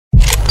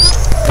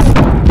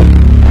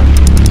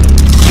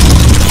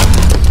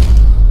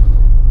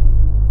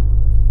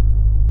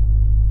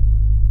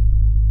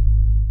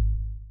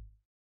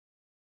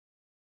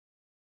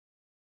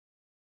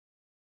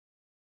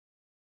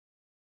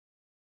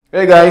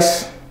Hey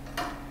guys,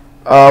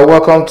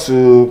 welcome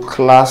to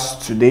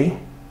class today.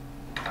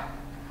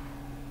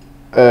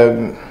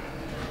 This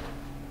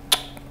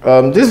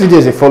video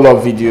is a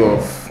follow-up video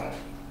of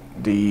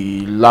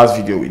the last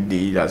video we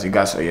did as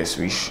regards oil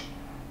switch,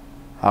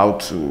 how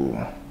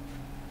to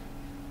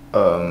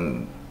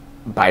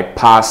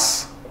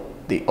bypass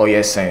the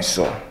oil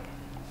sensor.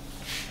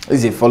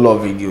 This is a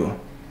follow-up video.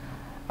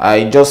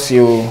 I just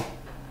feel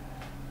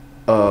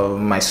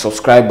my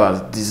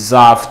subscribers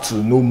deserve to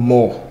know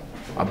more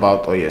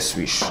about oil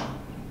switch,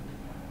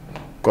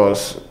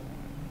 because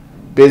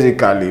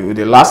basically with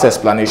the last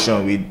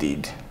explanation we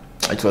did,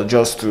 it was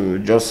just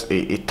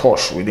a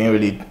touch. We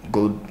didn't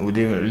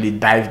really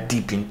dive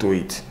deep into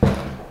it.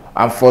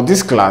 And for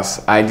this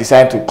class I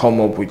decided to come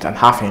up with an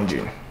half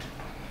engine.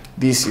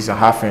 This is a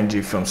half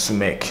engine from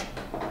Sumek.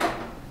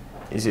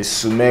 It's a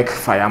Sumek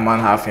fireman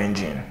half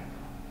engine.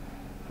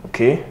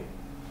 Okay,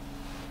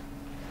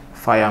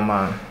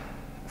 fireman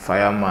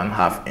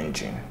half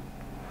engine.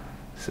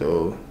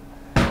 So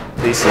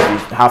this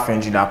is the half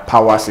engine that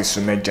powers a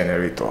Sumek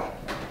generator.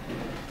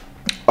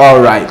 All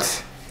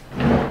right,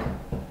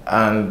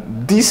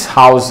 and this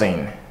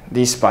housing,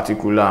 this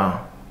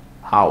particular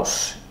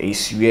house,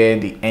 is where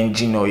the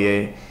engine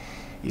oil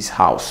is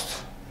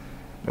housed.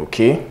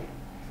 Okay,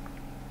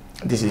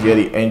 this is where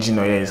the engine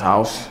oil is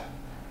housed,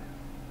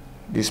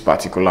 this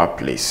particular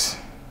place.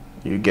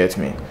 You get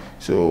me?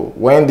 So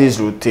when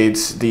this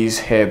rotates, this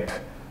help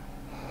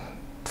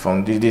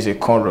from this is a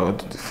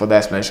conrod. Further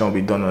explanation will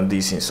be done on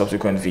this in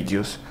subsequent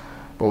videos,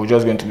 but we're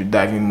just going to be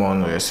diving more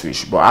on oil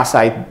switch. But as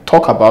I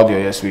talk about the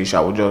oil switch,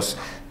 I will just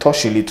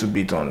touch a little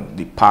bit on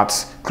the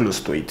parts close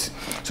to it.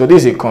 So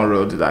this is a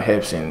conrod that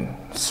helps in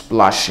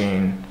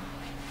splashing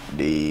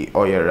the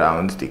oil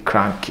around the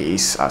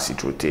crankcase as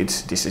it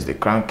rotates. This is the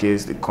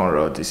crankcase, the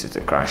conrod, this is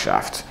the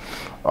crankshaft.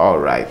 All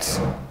right,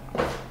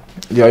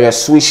 the oil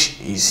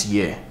switch is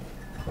here.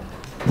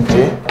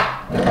 Okay,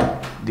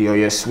 the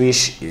oil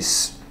switch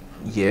is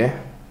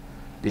here.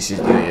 This is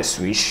the oil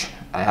switch.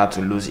 I had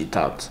to lose it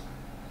out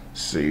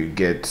so we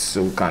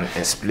can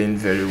explain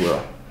very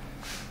well.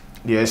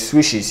 The oil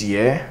switch is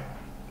here.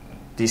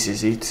 This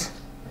is it.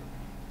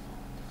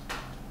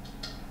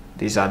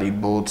 These are the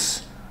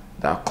bolts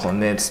that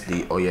connect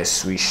the oil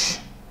switch.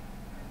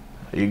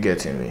 Are you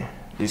getting me?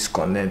 This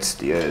connects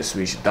the oil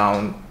switch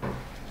down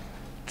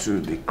to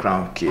the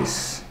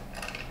crankcase.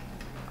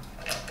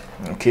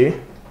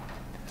 Okay,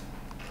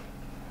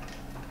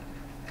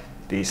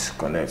 this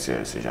connects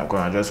the switch.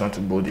 I just want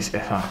to bolt this.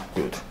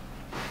 Good.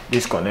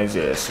 This connects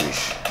the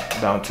switch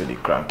down to the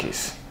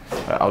crankcase.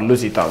 I'll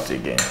lose it out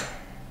again.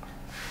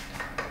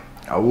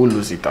 I will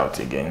lose it out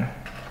again.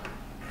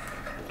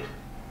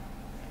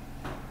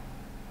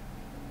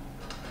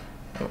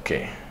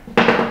 Okay.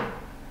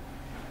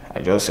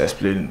 I just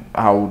explained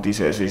how this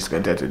switch is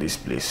connected to this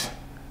place.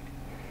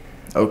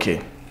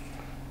 Okay.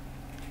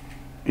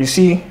 You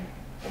see,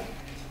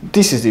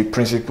 this is the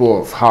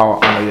principle of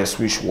how an oil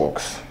switch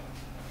works.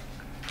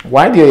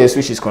 Why the oil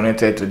switch is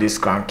connected to this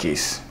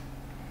crankcase?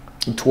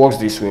 It works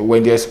this way.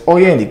 When there's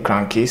oil in the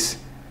crankcase,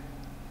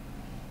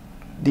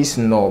 this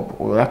knob,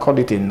 or I call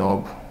it a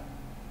knob,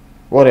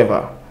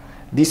 whatever,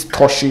 this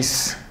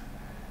touches.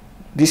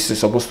 This is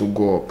supposed to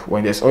go up.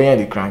 When there's oil in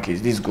the crankcase,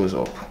 this goes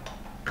up.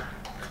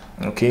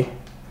 Okay,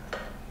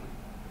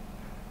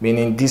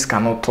 meaning this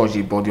cannot touch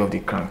the body of the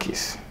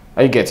crankcase.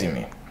 Are you getting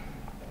me?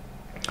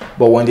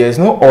 But when there's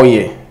no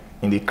oil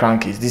in the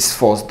crankcase, this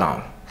falls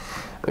down.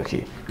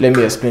 Okay, let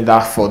me explain that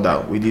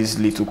further with this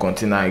little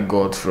container I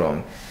got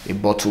from a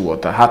bottled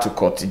water. I had to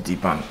cut it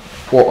deep and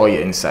pour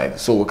oil inside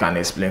so we can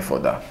explain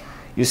further.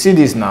 You see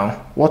this now?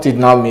 What it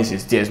now means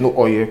is there's no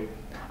oil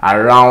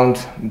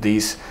around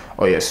this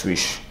oil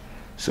switch.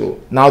 So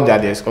now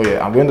that there's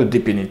oil, I'm going to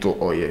dip it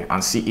into oil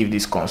and see if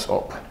this comes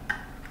up.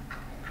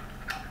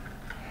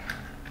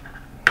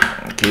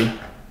 Okay,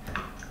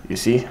 you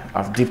see,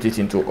 I've dipped it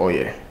into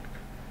oil.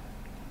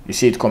 You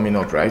see it coming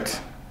up,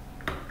 right?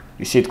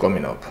 You see it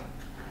coming up.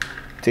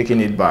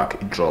 Taking it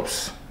back, it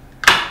drops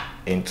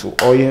into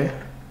oil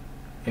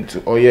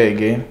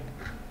again,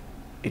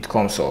 it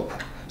comes up.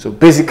 So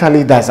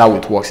basically that's how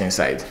it works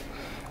inside.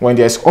 When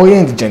there's oil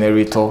in the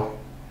generator,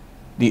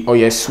 the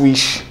oil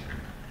switch,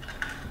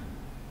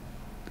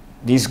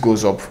 this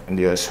goes up in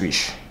the oil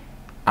switch,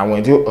 and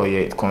when the oil,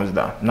 it comes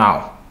down.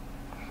 Now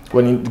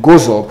when it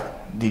goes up,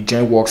 the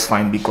gen works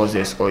fine because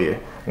there's oil.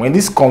 When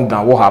this comes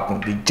down, what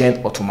happens? The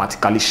gen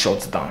automatically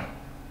shuts down.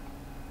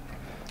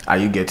 Are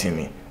you getting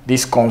me?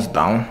 This comes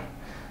down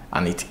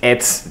and it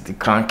hits the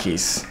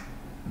crankcase.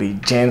 The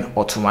gen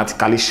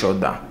automatically shut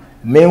down.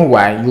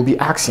 Meanwhile, you'll be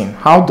asking,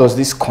 how does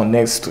this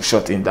connect to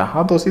shutting down?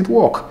 How does it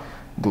work?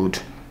 Good.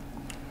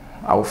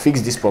 I will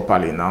fix this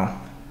properly now.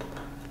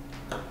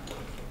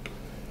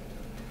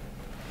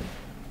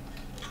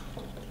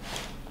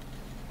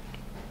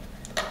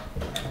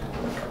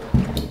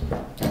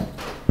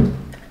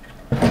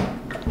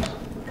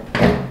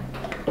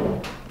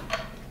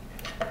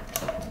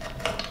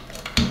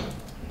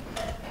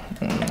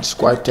 It's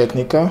quite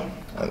technical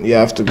and you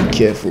have to be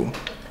careful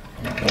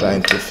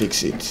trying to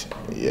fix it.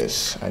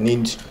 Yes, I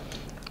need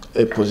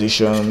a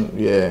position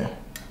where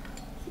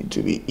it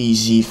will be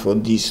easy for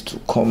this to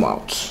come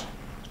out.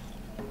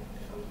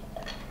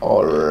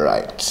 All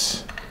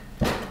right,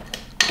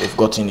 we've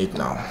gotten it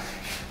now.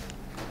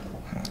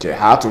 Okay,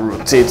 how to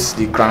rotate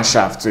the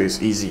crankshaft so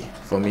it's easy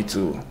for me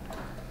to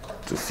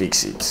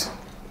fix it.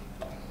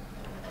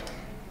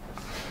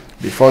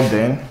 Before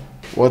then,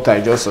 what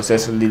I just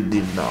successfully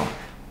did now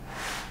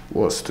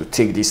was to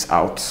take this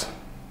out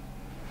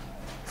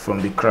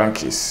from the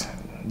crankcase.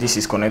 This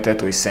is connected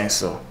to a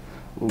sensor.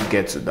 We'll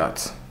get to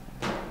that.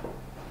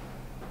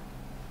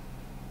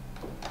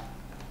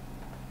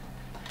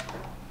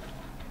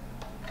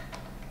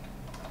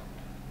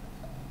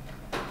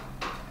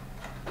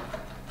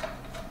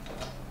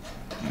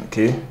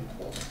 Okay,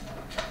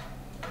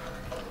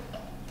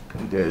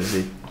 there's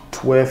a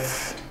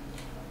 12,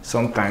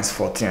 sometimes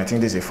 14. I think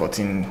this is a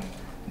 14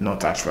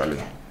 knot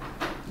actually.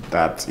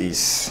 That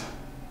is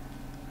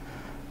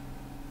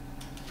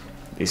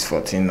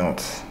 14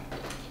 knots.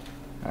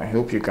 I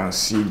hope you can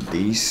see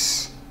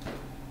this.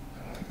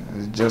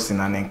 It's just in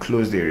an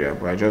enclosed area,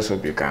 but I just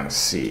hope you can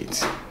see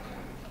it.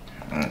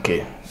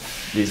 Okay,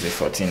 this is a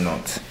 14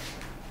 knot.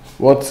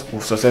 What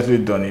we've successfully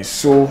done is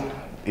so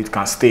it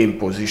can stay in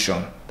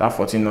position. That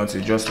 14 knots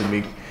is just to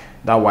make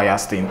that wire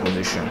stay in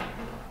position.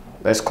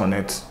 Let's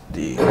connect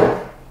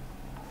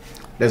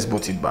let's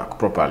bolt it back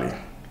properly.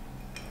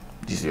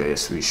 This is your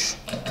switch.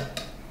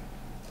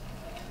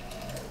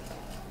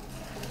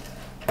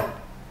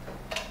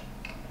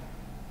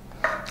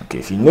 Okay,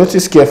 if you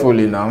notice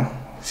carefully now,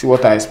 see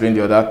what I explained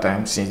the other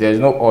time, since there is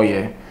no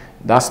oil,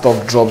 that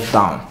stuff drops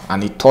down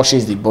and it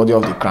touches the body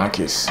of the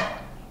crankcase.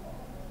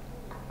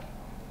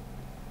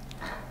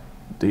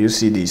 Do you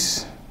see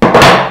this?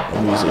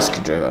 Let me use a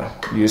screwdriver.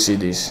 Do you see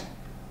this?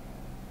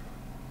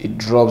 It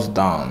drops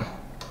down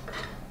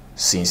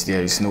since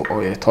there is no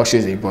oil. It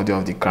touches the body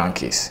of the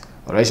crankcase.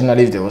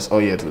 Originally, if there was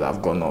oil, it would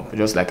have gone up.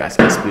 Just like I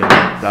explained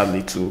that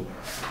little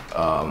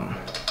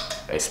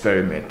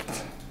experiment.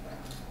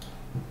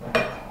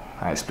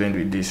 I explained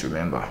with this,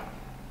 remember?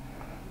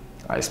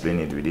 I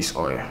explained it with this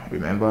oil,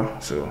 remember?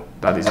 So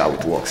that is how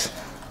it works.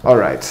 All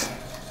right.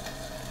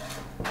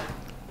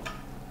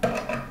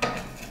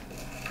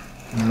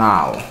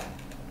 Now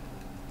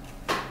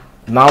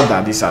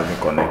that this has been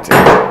connected,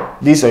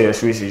 this oil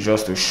switch is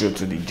just to show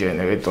to the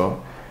generator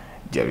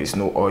there is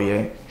no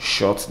oil,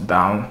 shut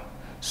down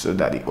so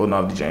that the owner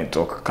of the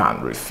generator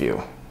can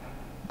refill.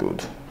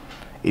 Good.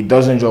 It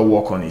doesn't just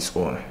work on its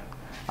own,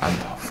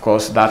 and of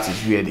course that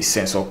is where the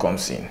sensor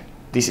comes in.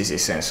 This is a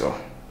sensor.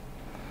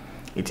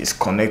 It is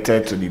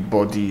connected to the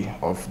body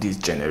of this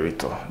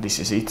generator. This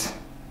is it.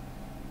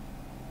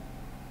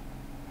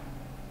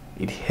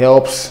 It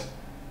helps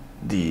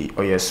the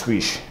oil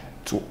switch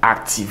to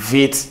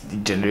activate the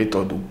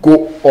generator to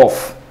go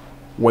off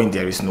when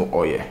there is no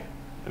oil.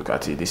 Look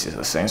at it. This is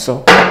a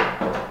sensor,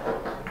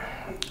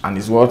 and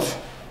is what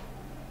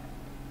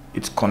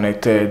it's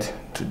connected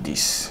to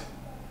this.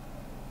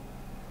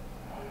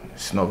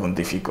 It's not even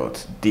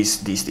difficult. This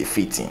the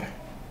fitting,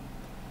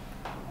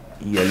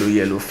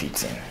 yellow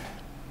fitting.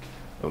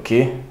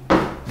 Okay,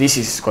 this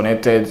is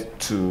connected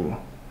to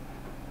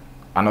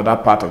another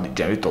part of the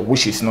generator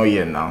which is not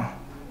here now,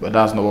 but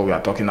that's not what we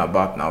are talking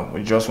about now.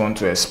 We just want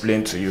to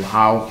explain to you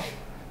how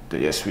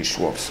the switch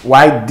works.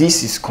 Why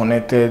this is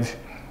connected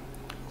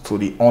to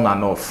the on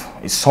and off,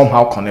 it's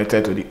somehow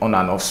connected to the on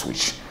and off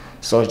switch,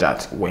 such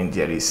that when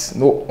there is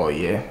no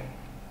oil,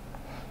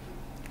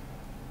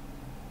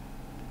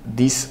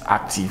 this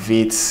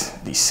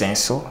activates the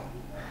sensor,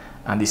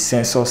 and the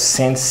sensor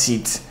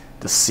sends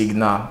the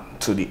signal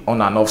to the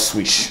on and off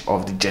switch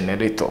of the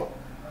generator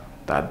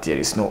that there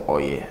is no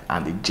oil,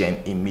 and the gen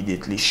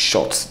immediately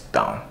shuts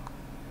down.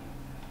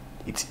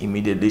 It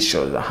immediately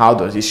shuts down. How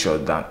does it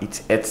shut down?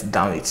 It shuts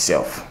down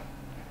itself,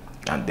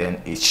 and then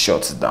it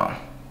shuts down.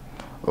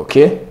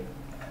 Okay,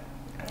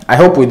 I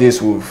hope with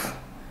this we've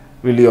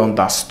really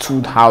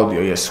understood how the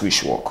oil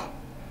switch works.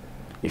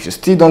 If you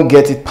still don't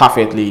get it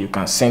perfectly, you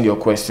can send your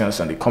questions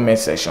on the comment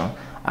section,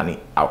 and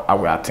I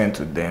will attend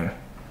to them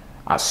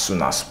as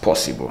soon as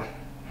possible.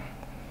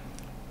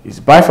 It's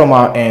bye from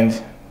our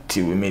end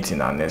till we meet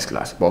in our next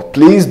class. But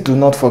please do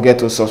not forget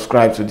to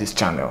subscribe to this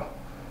channel.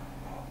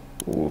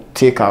 We'll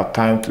take our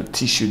time to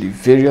teach you the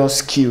various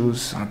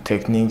skills and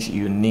techniques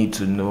you need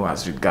to know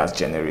as regards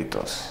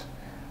generators.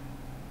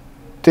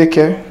 Take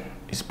care.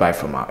 It's bye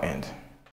from our end.